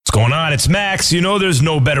What's going on? It's Max. You know there's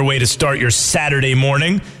no better way to start your Saturday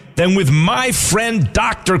morning than with my friend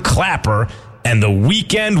Dr. Clapper and the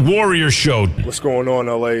Weekend Warrior Show. What's going on,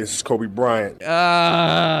 LA? This is Kobe Bryant.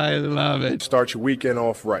 I love it. Start your weekend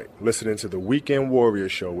off right. Listening to the Weekend Warrior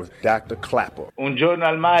Show with Dr. Clapper. Un giorno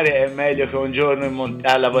al mare è meglio che un giorno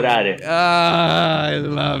a lavorare. I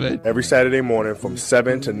love it. Every Saturday morning from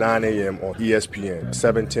 7 to 9 a.m. on ESPN,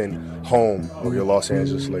 710, home of your Los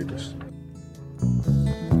Angeles Lakers.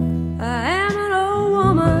 I am an old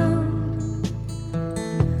woman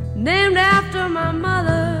named after my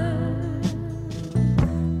mother.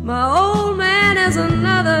 My old man is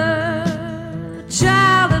another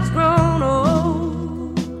child that's grown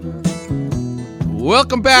old.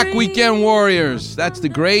 Welcome back, Weekend Warriors. That's the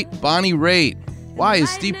great Bonnie Raitt. Why is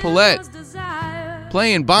Steve Paulette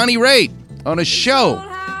playing Bonnie Raitt on a show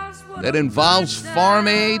that involves Farm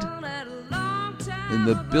Aid and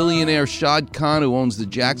the billionaire Shad Khan who owns the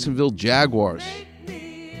Jacksonville Jaguars?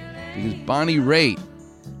 Because Bonnie Raitt,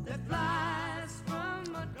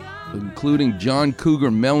 including John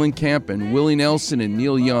Cougar Mellencamp and Willie Nelson and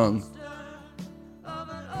Neil Young,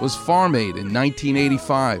 was Farm Aid in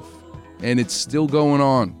 1985, and it's still going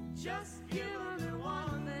on.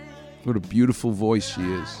 What a beautiful voice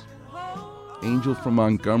she is. Angel from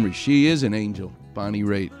Montgomery. She is an angel, Bonnie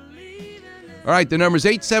Raitt. All right, the number's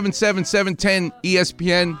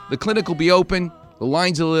 877-710-ESPN. The clinic will be open. The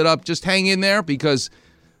lines are lit up. Just hang in there because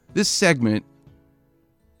this segment,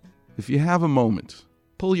 if you have a moment,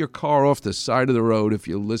 pull your car off the side of the road if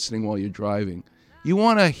you're listening while you're driving. You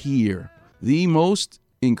want to hear the most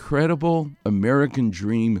incredible American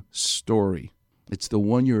dream story. It's the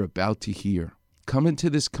one you're about to hear. Coming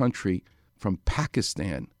to this country from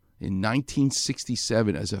Pakistan in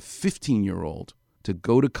 1967 as a 15-year-old to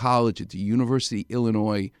go to college at the University of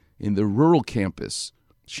Illinois in the rural campus,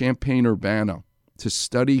 Champaign-Urbana, to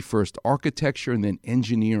study first architecture and then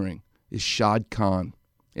engineering is Shad Khan.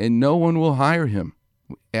 And no one will hire him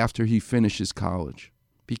after he finishes college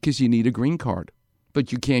because you need a green card.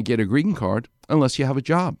 But you can't get a green card unless you have a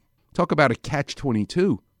job. Talk about a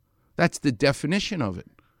catch-22. That's the definition of it.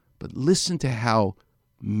 But listen to how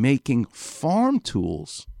making farm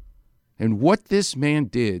tools and what this man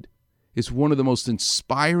did is one of the most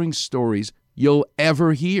inspiring stories you'll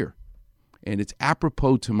ever hear. And it's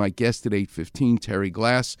apropos to my guest at 8:15, Terry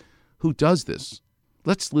Glass, who does this.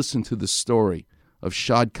 Let's listen to the story of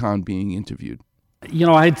Shad Khan being interviewed. You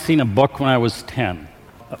know, I had seen a book when I was 10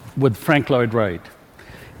 with Frank Lloyd Wright,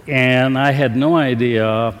 and I had no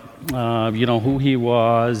idea, who he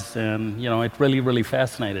was, and, it really, really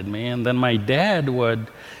fascinated me. And then my dad would,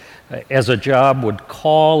 as a job, would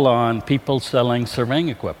call on people selling surveying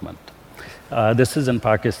equipment. This is in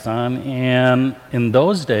Pakistan, and in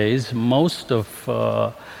those days, most of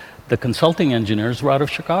the consulting engineers were out of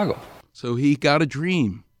Chicago. So he got a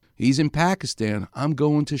dream. He's in Pakistan. I'm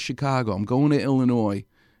going to Chicago. I'm going to Illinois.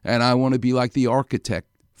 And I want to be like the architect,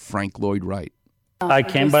 Frank Lloyd Wright. I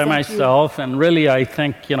came by myself, and really I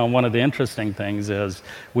think, one of the interesting things is,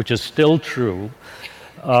 which is still true,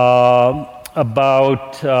 you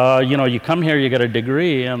come here, you get a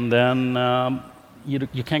degree, and then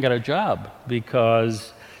you can't get a job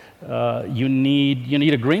because you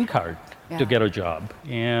need a green card to get a job.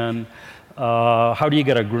 And how do you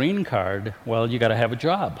get a green card? Well, you got to have a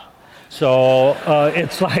job. So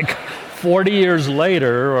it's like 40 years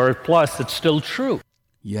later or plus, it's still true.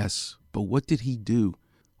 Yes, but what did he do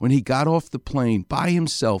when he got off the plane by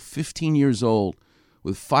himself, 15 years old,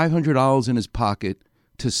 with $500 in his pocket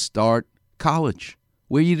to start college?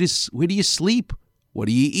 Where do you sleep? What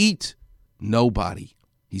do you eat? Nobody.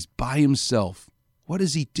 He's by himself. What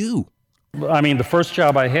does he do? I mean, the first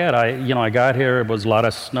job I had, I got here, it was a lot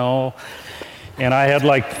of snow, and I had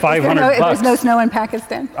like $500 bucks. There's no snow in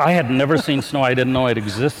Pakistan? I had never seen snow. I didn't know it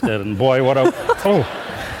existed, and boy, what a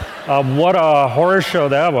horror show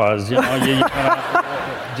that was.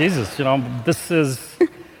 Jesus, this is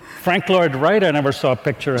Frank Lloyd Wright. I never saw a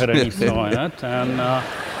picture had any snow in it, and I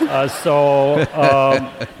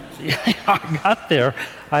got there.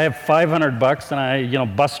 I have $500,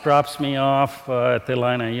 and bus drops me off at the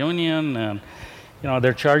Atlanta Union, and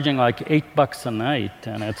they're charging like $8 a night,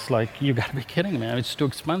 and it's like, you got to be kidding me! It's too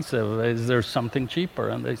expensive. Is there something cheaper?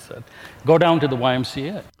 And they said, go down to the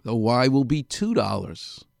YMCA. The Y will be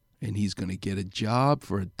 $2, and he's going to get a job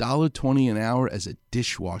for $1.20 an hour as a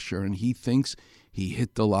dishwasher, and he thinks he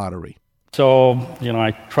hit the lottery. So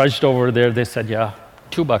I trudged over there. They said, yeah,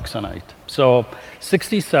 $2 a night. So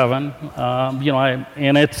 67,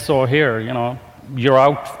 and it's so here, you're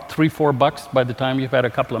out $3-4 by the time you've had a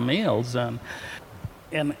couple of meals. And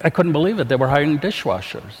And I couldn't believe it. They were hiring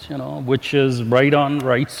dishwashers, you know, which is right on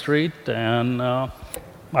Wright Street. And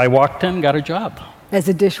I walked in, got a job. As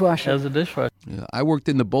a dishwasher? As a dishwasher. Yeah, I worked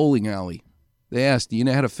in the bowling alley. They asked, do you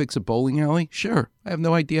know how to fix a bowling alley? Sure. I have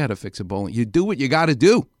no idea how to fix a bowling. You do what you got to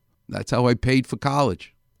do. That's how I paid for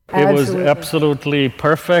college. It was absolutely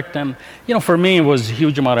perfect. And, you know, for me, it was a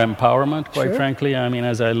huge amount of empowerment, quite frankly. I mean,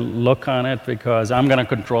 as I look on it, because I'm going to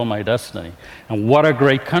control my destiny. And what a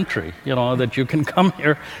great country, you know, that you can come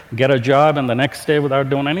here, get a job, and the next day without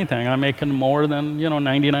doing anything, I'm making more than,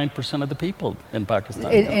 99% of the people in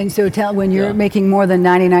Pakistan. And so when you're making more than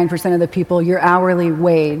 99% of the people, your hourly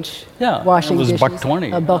wage, washing dishes,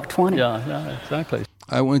 $1.20. $1.20. Yeah, exactly.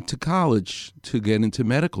 I went to college to get into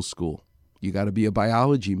medical school. You got to be a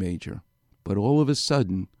biology major. But all of a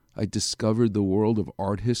sudden, I discovered the world of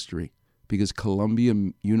art history because Columbia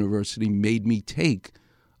University made me take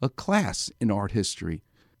a class in art history.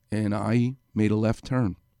 And I made a left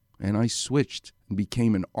turn. And I switched and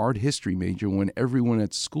became an art history major when everyone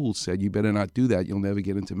at school said, you better not do that. You'll never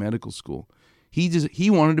get into medical school. He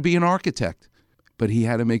wanted to be an architect, but he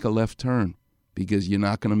had to make a left turn because you're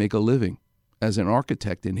not going to make a living. As an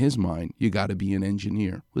architect, in his mind, you got to be an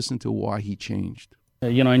engineer. Listen to why he changed.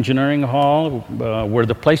 Engineering hall, where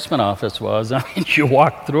the placement office was, I mean, you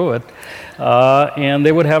walk through it, and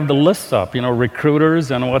they would have the lists up,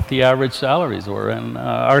 recruiters and what the average salaries were, and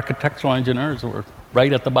architectural engineers were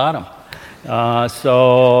right at the bottom.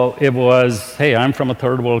 So it was, hey, I'm from a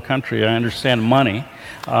third world country, I understand money,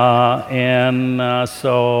 so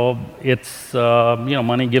it's,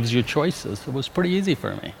 money gives you choices. It was pretty easy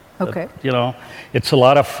for me. Okay. It's a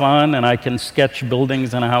lot of fun, and I can sketch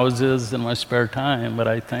buildings and houses in my spare time, but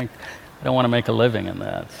I think I don't want to make a living in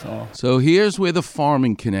that. So here's where the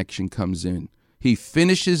farming connection comes in. He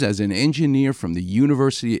finishes as an engineer from the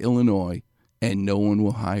University of Illinois, and no one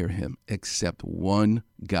will hire him except one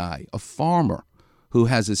guy, a farmer, who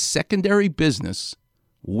has a secondary business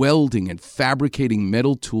welding and fabricating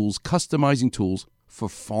metal tools, customizing tools for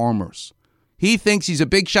farmers. He thinks he's a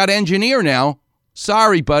big-shot engineer now.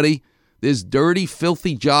 Sorry, buddy. This dirty,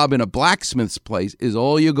 filthy job in a blacksmith's place is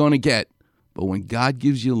all you're going to get. But when God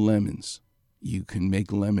gives you lemons, you can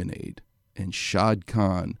make lemonade. And Shad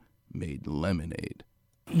Khan made lemonade.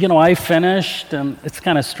 I finished, and it's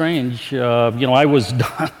kind of strange. I was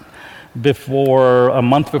done a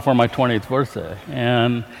month before my 20th birthday.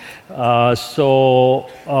 And so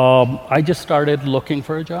I just started looking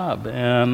for a job. And